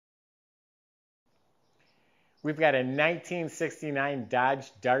We've got a 1969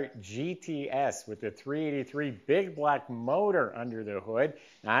 Dodge Dart GTS with a 383 big block motor under the hood.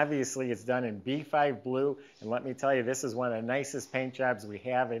 Now, obviously, it's done in B5 blue, and let me tell you, this is one of the nicest paint jobs we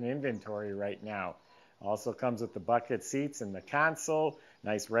have in inventory right now. Also comes with the bucket seats and the console,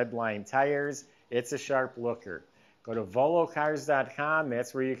 nice redline tires. It's a sharp looker. Go to volocars.com.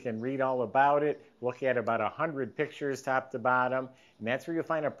 That's where you can read all about it. Look at about 100 pictures top to bottom, and that's where you'll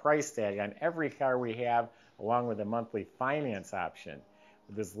find a price tag on every car we have, along with a monthly finance option.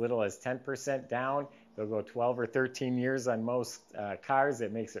 With as little as 10% down, they'll go 12 or 13 years on most cars.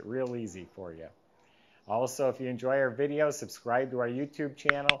 It makes it real easy for you. Also, if you enjoy our videos, subscribe to our YouTube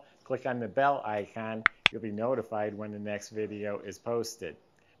channel, click on the bell icon. You'll be notified when the next video is posted.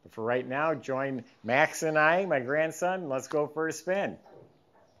 But for right now, join Max and I, my grandson. Let's go for a spin.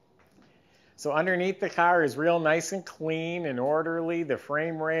 So underneath the car is real nice and clean and orderly. The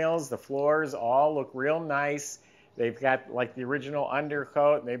frame rails, the floors all look real nice. They've got like the original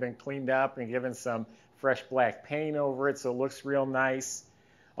undercoat, and they've been cleaned up and given some fresh black paint over it, so it looks real nice.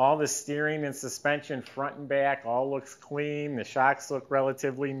 All the steering and suspension front and back all looks clean. The shocks look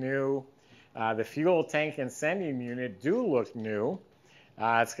relatively new. The fuel tank and sending unit do look new.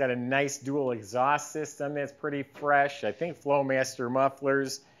 It's got a nice dual exhaust system that's pretty fresh. I think Flowmaster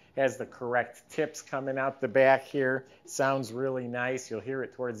Mufflers has the correct tips coming out the back here. Sounds really nice. You'll hear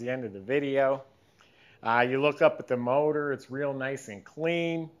it towards the end of the video. You look up at the motor. It's real nice and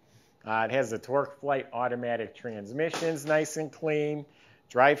clean. It has the Torque Flight automatic transmissions, nice and clean.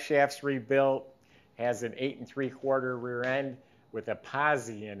 Drive shaft's rebuilt. Has an 8 3/4 rear end with a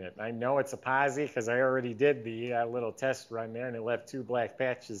posi in it. I know it's a posi because I already did the little test run there, and it left 2 black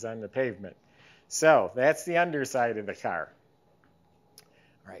patches on the pavement. So that's the underside of the car.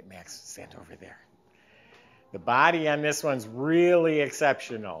 All right, Max, stand over there. The body on this one's really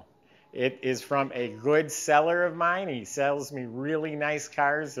exceptional. It is from a good seller of mine. He sells me really nice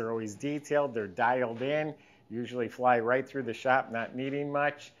cars. They're always detailed. They're dialed in. Usually fly right through the shop, not needing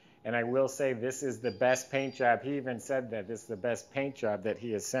much. And I will say this is the best paint job. He even said that this is the best paint job that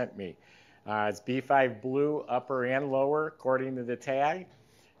he has sent me. It's B5 blue, upper and lower, according to the tag.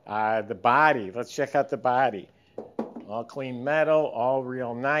 The body, let's check out the body. All clean metal, all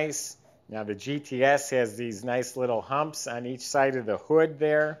real nice. Now the GTS has these nice little humps on each side of the hood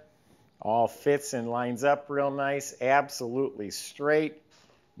there. All fits and lines up real nice, absolutely straight.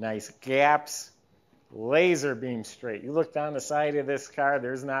 Nice gaps. Laser beam straight. You look down the side of this car,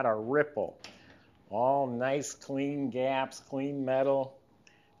 there's not a ripple. All nice, clean gaps, clean metal.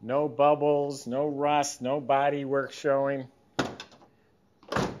 No bubbles, no rust, no body work showing.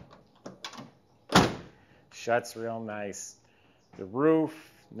 Shuts real nice. The roof,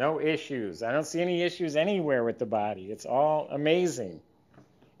 no issues. I don't see any issues anywhere with the body. It's all amazing.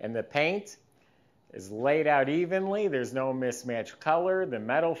 And the paint is laid out evenly. There's no mismatched color. The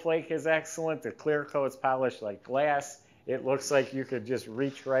metal flake is excellent. The clear coat's polished like glass. It looks like you could just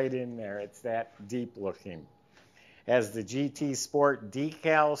reach right in there. It's that deep looking. Has the GT Sport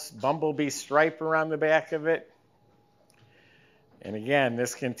decals, bumblebee stripe around the back of it. And again,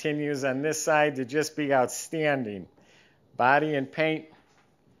 this continues on this side to just be outstanding. Body and paint,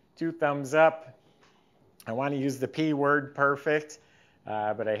 2 thumbs up. I want to use the P word, perfect.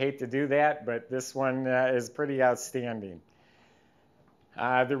 But I hate to do that, but this one is pretty outstanding.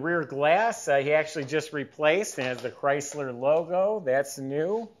 The rear glass, he actually just replaced. It has the Chrysler logo. That's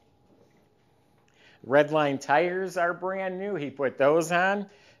new. Redline tires are brand new. He put those on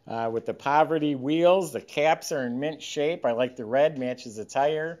with the poverty wheels. The caps are in mint shape. I like the red, matches the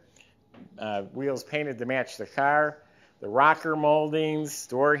tire. Wheels painted to match the car. The rocker moldings,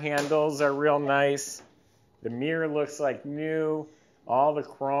 door handles are real nice. The mirror looks like new. All the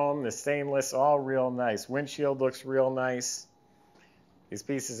chrome, the stainless, all real nice. Windshield looks real nice. These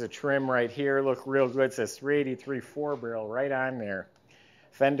pieces of trim right here look real good. It says 383 4-barrel right on there.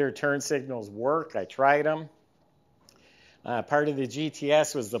 Fender turn signals work. I tried them. Part of the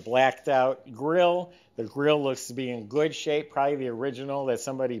GTS was the blacked out grille. The grille looks to be in good shape, probably the original that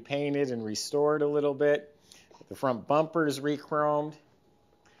somebody painted and restored a little bit. The front bumper is rechromed.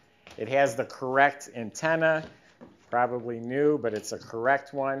 It has the correct antenna. Probably new, but it's a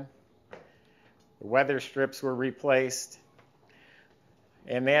correct one. The weather strips were replaced.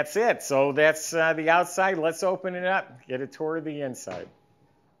 And that's it. So that's the outside. Let's open it up, get a tour of the inside.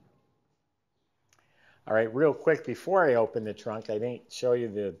 All right, real quick, before I open the trunk, I didn't show you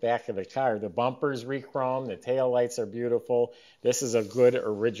the back of the car. The bumper's re-chromed. The tail lights are beautiful. This is a good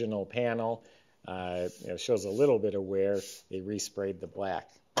original panel. It shows a little bit of wear. They resprayed the black.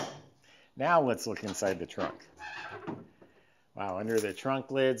 Now let's look inside the trunk. Wow, under the trunk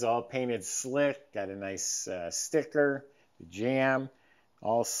lids, all painted slick. Got a nice sticker, the jam,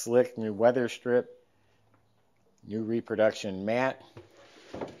 all slick, new weather strip, new reproduction mat.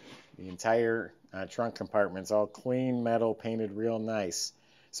 The entire trunk compartment's all clean metal, painted real nice.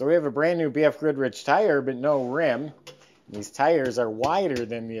 So we have a brand new BF Goodrich tire, but no rim. These tires are wider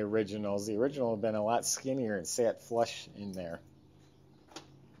than the originals. The original have been a lot skinnier and sat flush in there.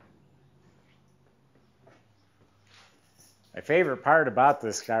 My favorite part about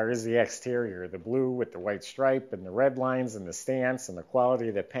this car is the exterior. The blue with the white stripe and the red lines and the stance and the quality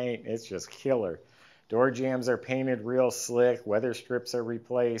of the paint. It's just killer. Door jambs are painted real slick. Weather strips are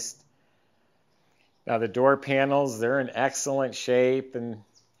replaced. Now the door panels, they're in excellent shape, and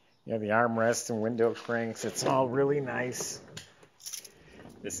you know, the armrests and window cranks, it's all really nice.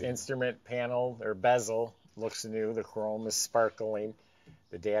 This instrument panel or bezel looks new. The chrome is sparkling.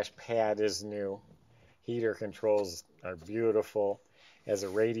 The dash pad is new. Heater controls are beautiful. Has a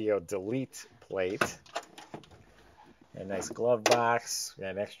radio delete plate. A nice glove box.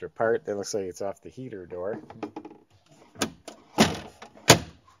 Got an extra part that looks like it's off the heater door.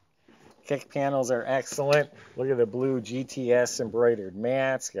 Kick panels are excellent. Look at the blue GTS embroidered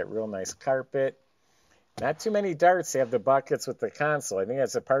mats. Got real nice carpet. Not too many darts have the buckets with the console. I think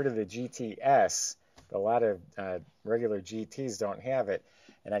that's a part of the GTS. But a lot of regular GTs don't have it.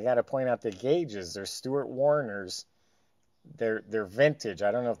 And I got to point out the gauges. They're Stuart Warner's. They're vintage. I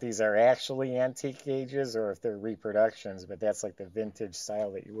don't know if these are actually antique gauges or if they're reproductions, but that's like the vintage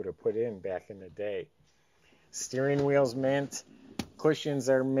style that you would have put in back in the day. Steering wheel's mint. Cushions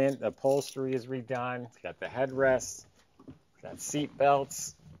are mint. Upholstery is redone. It's got the headrests. It's got seat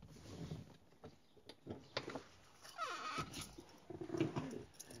belts.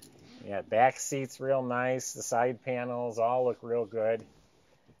 Yeah, back seats real nice. The side panels all look real good.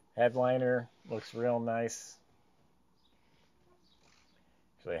 Headliner looks real nice.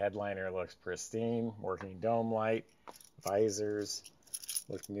 Actually, headliner looks pristine. Working dome light. Visors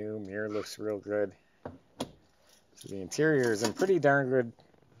look new. Mirror looks real good. So the interior is in pretty darn good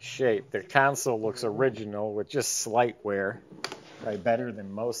shape. The console looks original with just slight wear. Probably better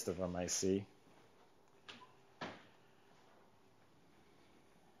than most of them I see.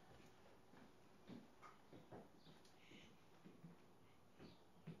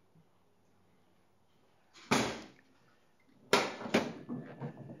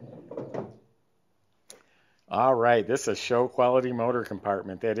 All right, this is a show quality motor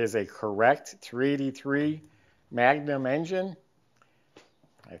compartment. That is a correct 383 Magnum engine.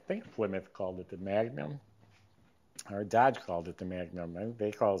 I think Plymouth called it the Magnum, or Dodge called it the Magnum. I think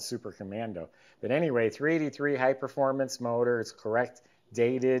they call it Super Commando. But anyway, 383 high performance motor. It's correct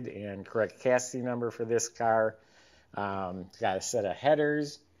dated and correct casting number for this car. It's got a set of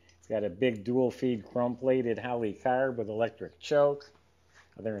headers. It's got a big dual feed chrome plated Holley carb with electric choke.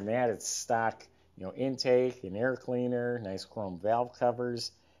 Other than that, it's stock, you know, intake and air cleaner, nice chrome valve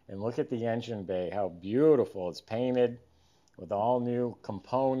covers. And look at the engine bay, how beautiful. It's painted with all new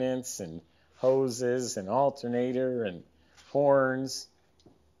components and hoses and alternator and horns.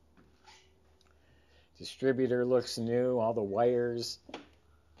 Distributor looks new, all the wires,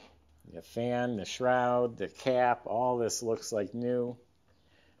 the fan, the shroud, the cap, all this looks like new.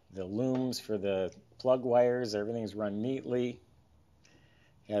 The looms for the plug wires, everything's run neatly.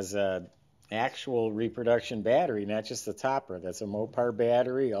 Has a actual reproduction battery, not just the topper. That's a Mopar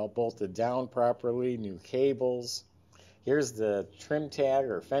battery, all bolted down properly, new cables. Here's the trim tag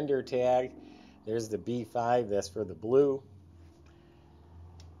or fender tag. There's the B5, that's for the blue.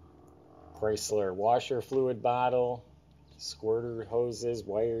 Chrysler washer fluid bottle, squirter hoses,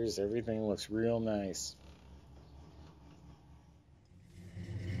 wires, everything looks real nice.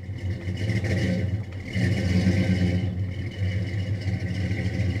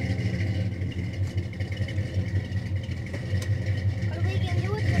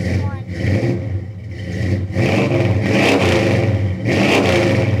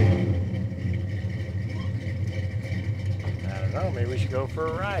 Go for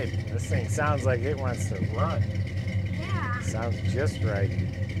a ride. This thing sounds like it wants to run. Yeah. Sounds just right.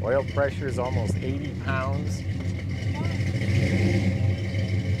 Oil pressure is almost 80 pounds.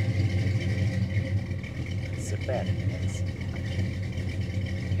 Sit back, guys.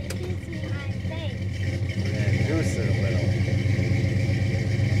 You can see my face. We're going to goose it a little.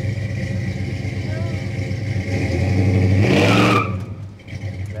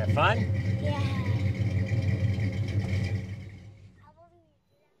 Is that fun? Yeah.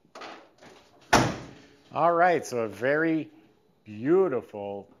 All right, so a very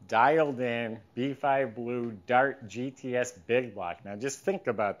beautiful, dialed-in B5 Blue Dart GTS big block. Now just think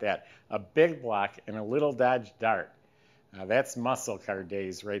about that, a big block in a little Dodge Dart. That's muscle car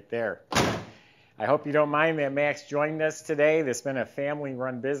days right there. I hope you don't mind that Max joined us today. This has been a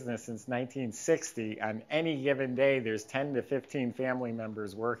family-run business since 1960. On any given day, there's 10 to 15 family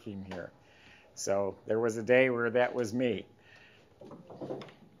members working here. So there was a day where that was me.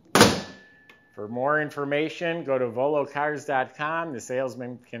 For more information, go to volocars.com. The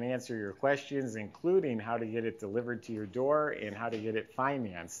salesman can answer your questions, including how to get it delivered to your door and how to get it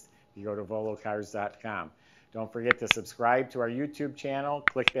financed. You go to volocars.com. Don't forget to subscribe to our YouTube channel.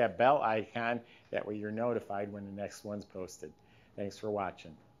 Click that bell icon. That way you're notified when the next one's posted. Thanks for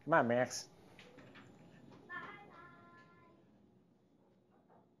watching. Come on, Max.